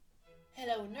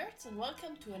Hello nerds and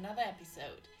welcome to another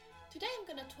episode. Today I'm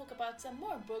gonna talk about some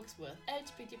more books with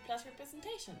LGBT plus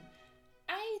representation.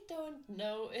 I don't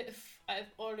know if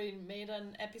I've already made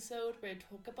an episode where I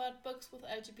talk about books with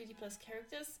LGBT plus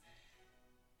characters.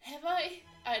 Have I?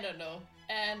 I don't know.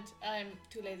 And I'm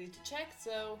too lazy to check,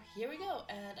 so here we go.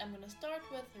 And I'm gonna start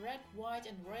with Red, White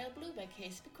and Royal Blue by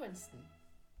Casey Quinston.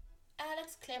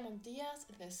 Alex Claremont Diaz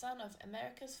is the son of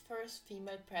America's first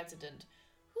female president,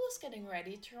 who's getting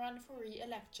ready to run for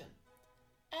re-election.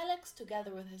 Alex,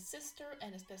 together with his sister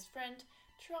and his best friend,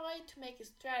 try to make a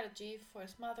strategy for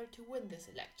his mother to win this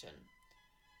election.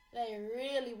 They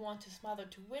really want his mother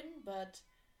to win, but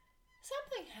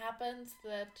something happens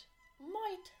that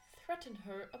might threaten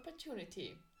her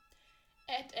opportunity.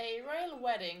 At a royal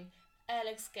wedding,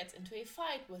 Alex gets into a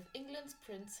fight with England's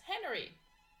Prince Henry.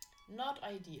 Not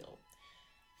ideal.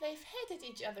 They've hated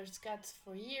each other's guts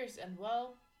for years and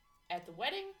well, at the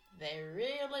wedding, they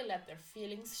really let their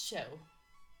feelings show.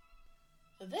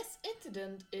 This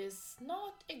incident is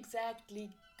not exactly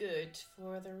good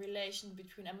for the relation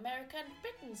between America and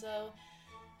Britain, so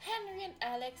Henry and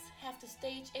Alex have to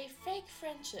stage a fake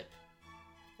friendship.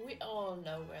 We all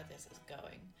know where this is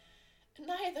going.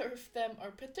 Neither of them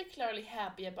are particularly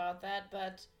happy about that,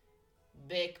 but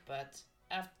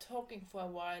after talking for a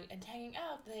while and hanging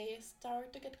out, they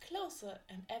start to get closer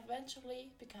and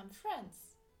eventually become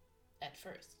friends. At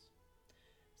first.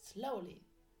 Slowly,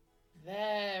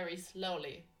 very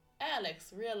slowly,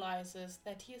 Alex realizes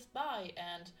that he is bi,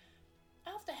 and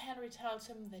after Henry tells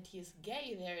him that he is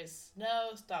gay, there is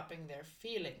no stopping their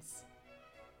feelings.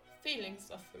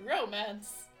 Feelings of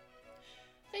romance.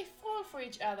 They fall for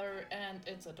each other and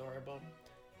it's adorable.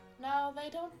 Now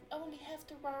they don't only have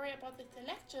to worry about this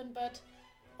election, but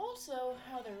also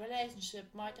how their relationship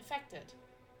might affect it,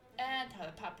 and how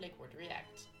the public would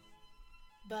react.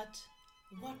 But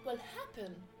what will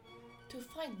happen? To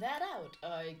find that out,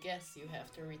 I guess you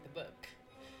have to read the book.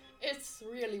 It's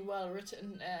really well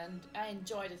written and I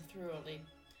enjoyed it thoroughly.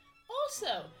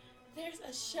 Also, there's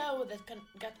a show that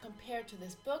got compared to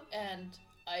this book and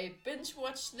I binge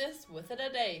watched this within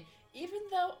a day, even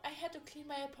though I had to clean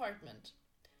my apartment.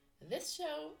 This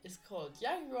show is called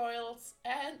Young Royals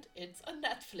and it's on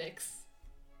Netflix.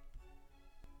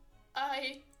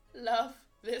 I love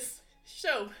this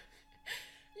show.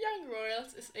 Young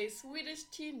Royals is a Swedish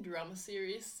teen drama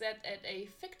series set at a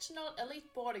fictional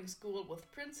elite boarding school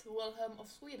with Prince Wilhelm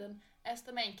of Sweden as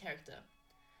the main character.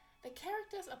 The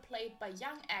characters are played by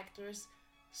young actors,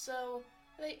 so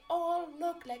they all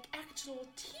look like actual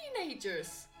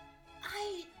teenagers.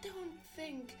 I don't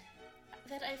think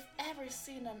that I've ever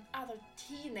seen another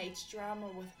teenage drama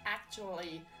with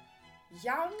actually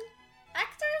young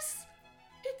actors.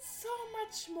 It's so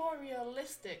much more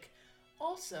realistic.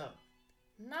 Also,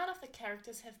 none of the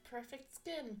characters have perfect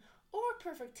skin or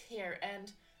perfect hair,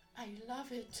 and I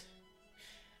love it.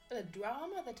 The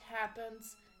drama that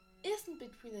happens isn't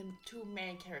between the two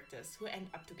main characters who end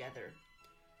up together.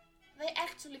 They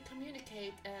actually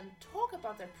communicate and talk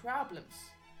about their problems.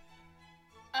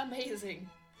 Amazing.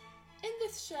 In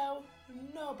this show,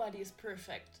 nobody is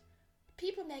perfect.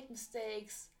 People make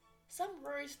mistakes, some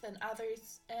worse than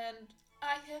others, and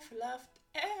I have loved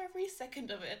every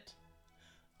second of it.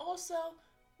 Also,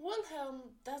 Wilhelm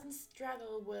doesn't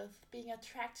struggle with being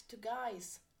attracted to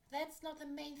guys. That's not the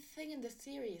main thing in the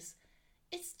series.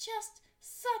 It's just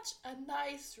such a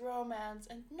nice romance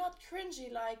and not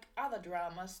cringy like other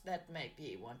dramas that make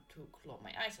me want to claw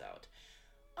my eyes out.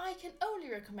 I can only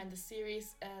recommend the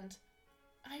series and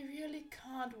I really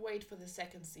can't wait for the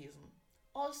second season.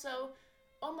 Also,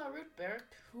 Omar Rutberg,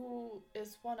 who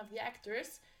is one of the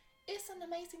actors, is an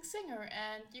amazing singer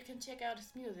and you can check out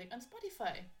his music on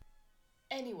Spotify.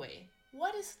 Anyway,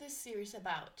 what is this series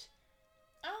about?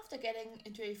 After getting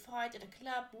into a fight at a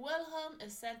club, Wilhelm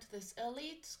is sent to this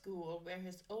elite school where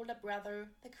his older brother,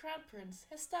 the Crown Prince,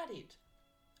 has studied.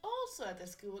 Also at the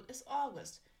school is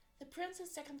August, the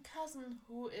prince's second cousin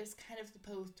who is kind of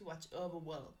supposed to watch over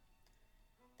Will.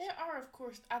 There are of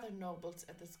course other nobles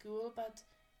at the school, but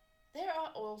there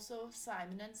are also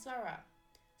Simon and Sarah,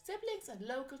 siblings and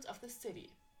locals of the city.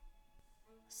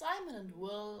 Simon and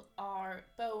Will are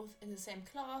both in the same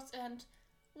class and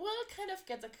Will kind of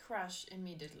gets a crush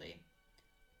immediately.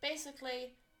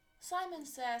 Basically, Simon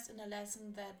says in a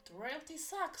lesson that royalty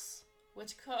sucks,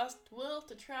 which caused Will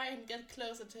to try and get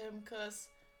closer to him cause,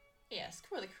 yeah,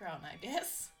 screw the crown I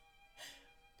guess.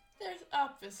 There's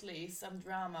obviously some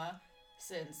drama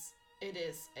since it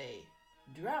is a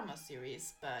drama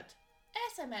series, but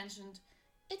as I mentioned,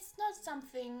 it's not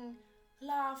something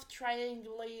love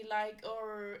triangle-y like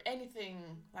or anything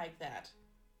like that.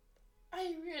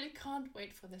 I really can't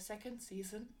wait for the second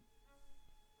season.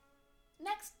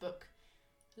 Next book,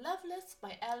 Loveless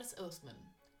by Alice Oseman.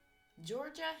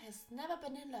 Georgia has never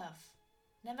been in love,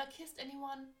 never kissed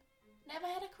anyone, never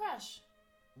had a crush.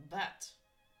 But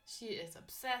she is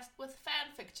obsessed with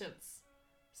fan fictions.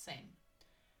 Same.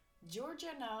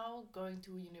 Georgia, now going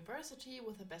to university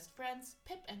with her best friends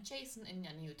Pip and Jason in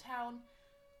a new town,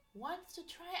 wants to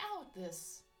try out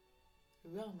this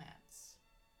romance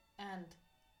and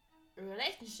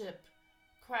relationship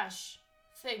crush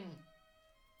thing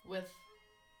with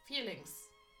feelings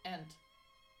and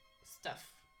stuff.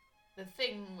 The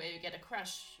thing where you get a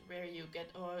crush, where you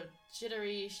get all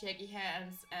jittery, shaky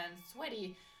hands and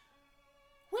sweaty,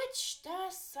 which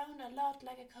does sound a lot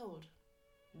like a cold,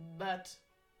 but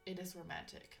it is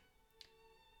romantic.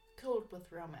 Cold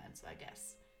with romance, I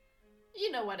guess.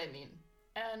 You know what I mean.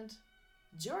 And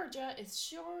Georgia is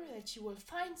sure that she will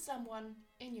find someone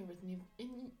in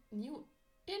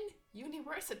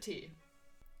university.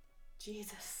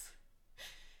 Jesus.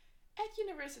 At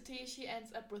university, she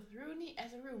ends up with Rooney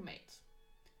as a roommate.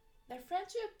 Their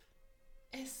friendship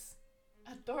is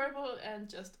adorable and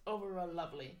just overall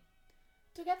lovely.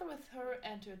 Together with her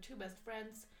and her two best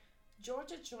friends,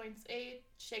 Georgia joins a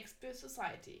Shakespeare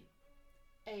Society.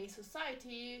 A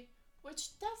society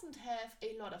which doesn't have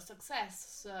a lot of success,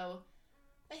 so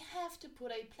they have to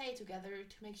put a play together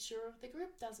to make sure the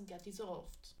group doesn't get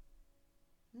dissolved.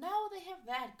 Now they have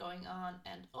that going on,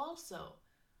 and also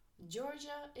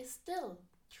Georgia is still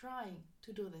trying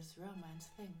to do this romance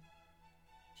thing.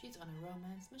 She's on a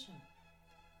romance mission.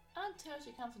 Until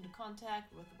she comes into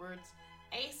contact with the words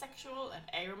asexual and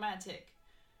aromantic.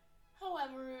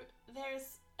 However,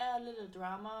 there's a little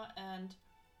drama, and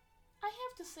I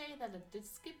have to say that I did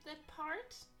skip that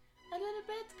part a little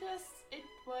bit because it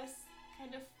was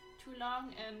kind of too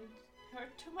long and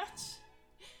hurt too much.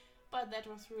 But that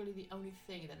was really the only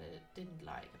thing that I didn't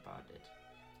like about it.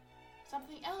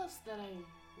 Something else that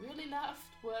I really loved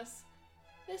was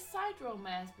this side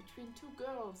romance between two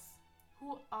girls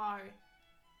who are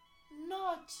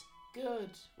not good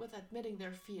with admitting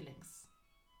their feelings.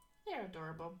 They're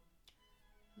adorable.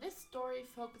 This story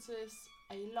focuses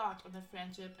a lot on the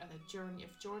friendship and the journey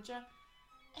of Georgia,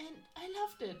 and I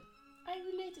loved it. I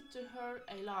related to her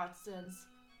a lot since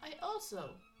I also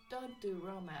don't do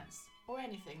romance or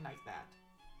anything like that.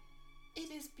 It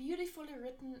is beautifully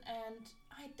written, and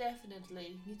I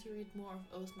definitely need to read more of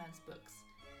Oseman's books.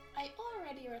 I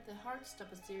already read the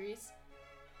Heartstopper series,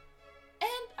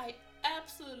 and I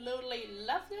absolutely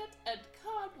loved it and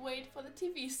can't wait for the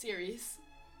TV series.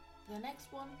 The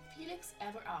next one, Felix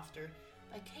Ever After,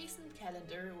 by Kaysen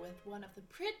Callender, with one of the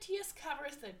prettiest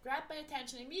covers that grabbed my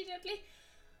attention immediately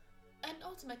and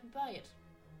also made me buy it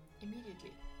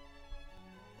immediately.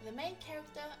 The main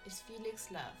character is Felix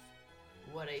Love.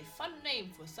 What a fun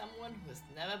name for someone who has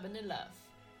never been in love.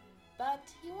 But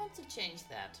he wants to change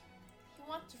that. He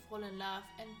wants to fall in love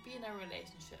and be in a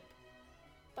relationship.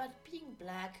 But being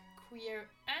black, queer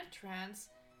and trans,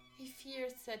 he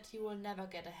fears that he will never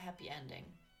get a happy ending.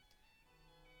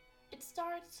 It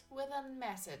starts with a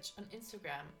message on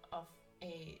Instagram of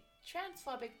a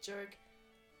transphobic jerk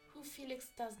who Felix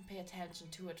doesn't pay attention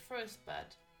to at first,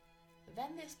 but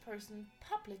then this person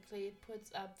publicly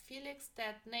puts up Felix's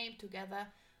dead name together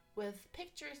with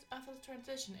pictures of his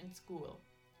transition in school.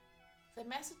 The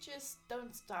messages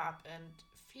don't stop, and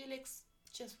Felix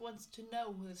just wants to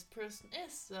know who this person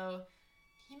is, so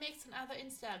he makes another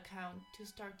Insta account to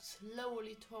start to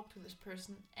slowly talk to this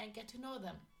person and get to know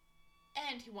them.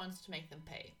 And he wants to make them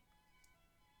pay.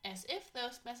 As if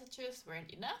those messages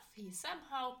weren't enough, he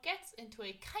somehow gets into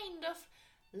a kind of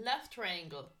love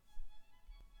triangle.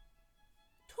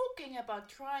 Talking about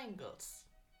triangles,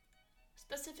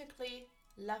 specifically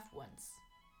love ones.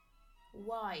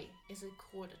 Why is it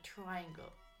called a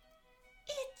triangle?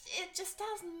 It just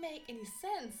doesn't make any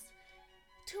sense.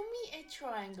 To me, a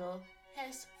triangle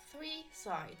has 3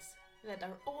 sides that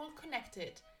are all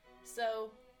connected. So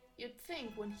you'd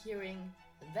think when hearing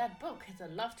that book has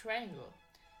a love triangle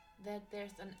that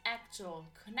there's an actual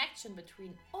connection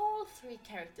between all 3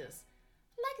 characters,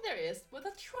 like there is with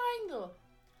a triangle,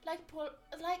 like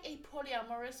a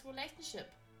polyamorous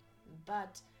relationship.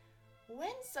 But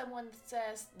when someone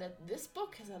says that this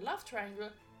book has a love triangle,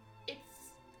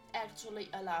 it's actually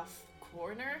a love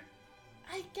corner.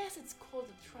 I guess it's called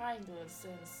a triangle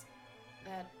since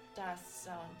that does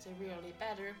sound really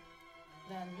better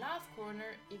than love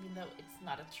corner, even though it's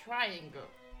not a triangle.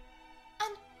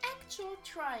 An actual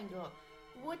triangle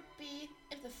would be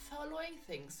if the following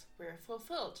things were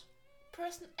fulfilled.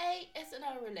 Person A is in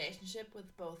a relationship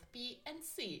with both B and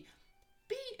C.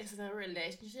 B is in a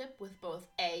relationship with both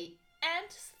A and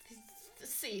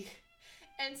C.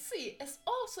 And C is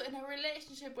also in a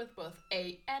relationship with both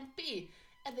A and B,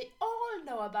 and they all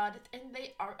know about it and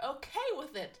they are okay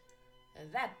with it.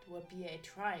 That would be a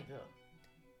triangle.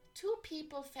 Two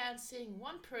people fancying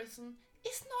one person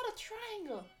is not a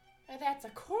triangle. That's a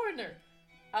corner.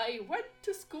 I went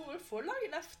to school for long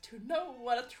enough to know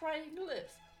what a triangle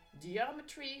is.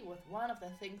 Geometry was one of the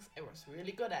things I was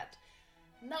really good at.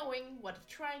 Knowing what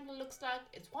a triangle looks like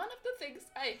is one of the things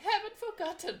I haven't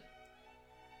forgotten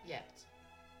yet.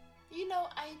 You know,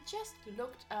 I just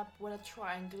looked up what a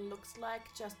triangle looks like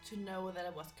just to know that I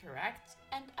was correct,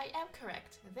 and I am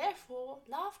correct. Therefore,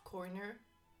 love corner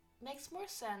makes more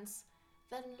sense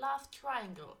than love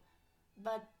triangle.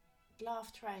 But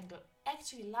love triangle,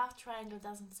 actually love triangle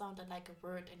doesn't sound like a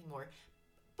word anymore.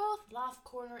 Both love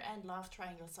corner and love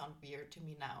triangle sound weird to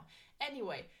me now.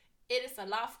 Anyway, it is a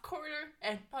love corner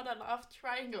and not a love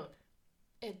triangle.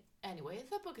 Anyway,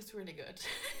 the book is really good.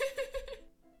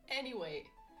 Anyway,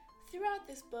 throughout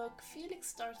this book, Felix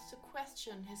starts to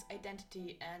question his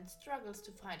identity and struggles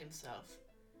to find himself.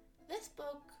 This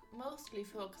book mostly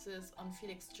focuses on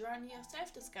Felix's journey of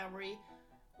self-discovery,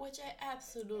 which I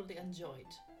absolutely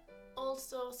enjoyed.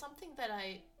 Also, something that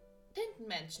I didn't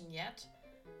mention yet,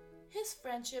 his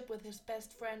friendship with his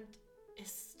best friend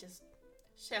is just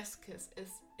chef's kiss.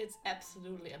 It's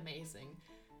absolutely amazing.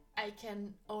 I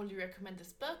can only recommend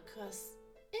this book because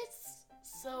it's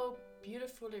so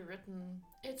beautifully written.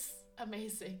 It's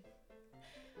amazing.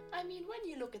 I mean, when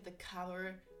you look at the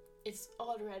cover, it's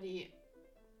already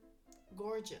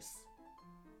gorgeous.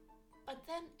 But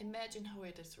then imagine how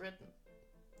it is written.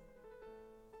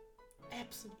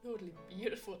 Absolutely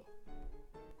beautiful.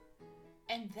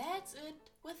 And that's it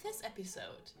with this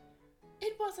episode.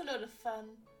 It was a lot of fun.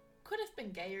 Could have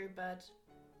been gayer, but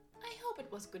I hope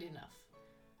it was good enough.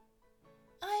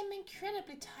 I'm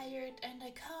incredibly tired and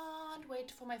I can't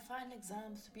wait for my final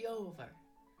exams to be over.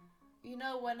 You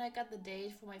know, when I got the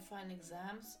date for my final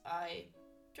exams, I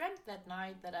dreamt that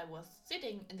night that I was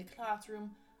sitting in the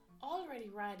classroom already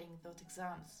writing those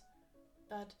exams.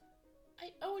 But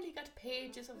I only got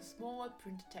pages of small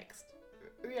printed text.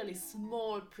 Really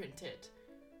small printed.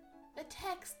 The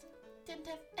text didn't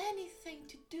have anything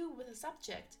to do with the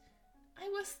subject. I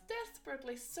was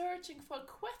desperately searching for a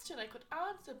question I could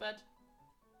answer, but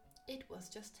it was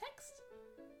just text.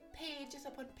 Pages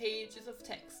upon pages of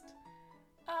text.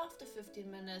 After 15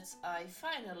 minutes, I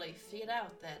finally figured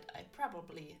out that I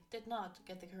probably did not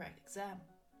get the correct exam.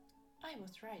 I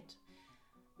was right.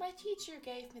 My teacher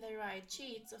gave me the right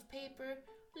sheets of paper,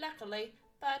 luckily,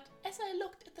 but as I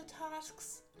looked at the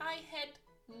tasks, I had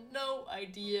no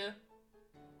idea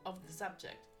of the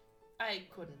subject. I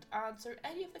couldn't answer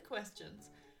any of the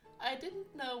questions. I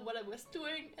didn't know what I was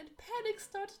doing and panic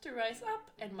started to rise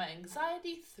up and my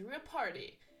anxiety threw a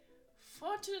party.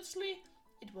 Fortunately,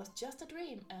 it was just a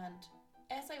dream and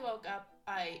as I woke up,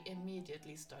 I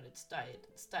immediately started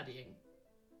studying.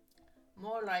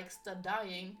 More like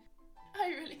studying. I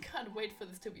really can't wait for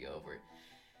this to be over.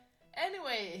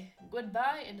 Anyway,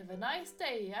 goodbye and have a nice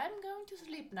day. I'm going to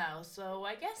sleep now, so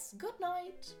I guess good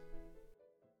night.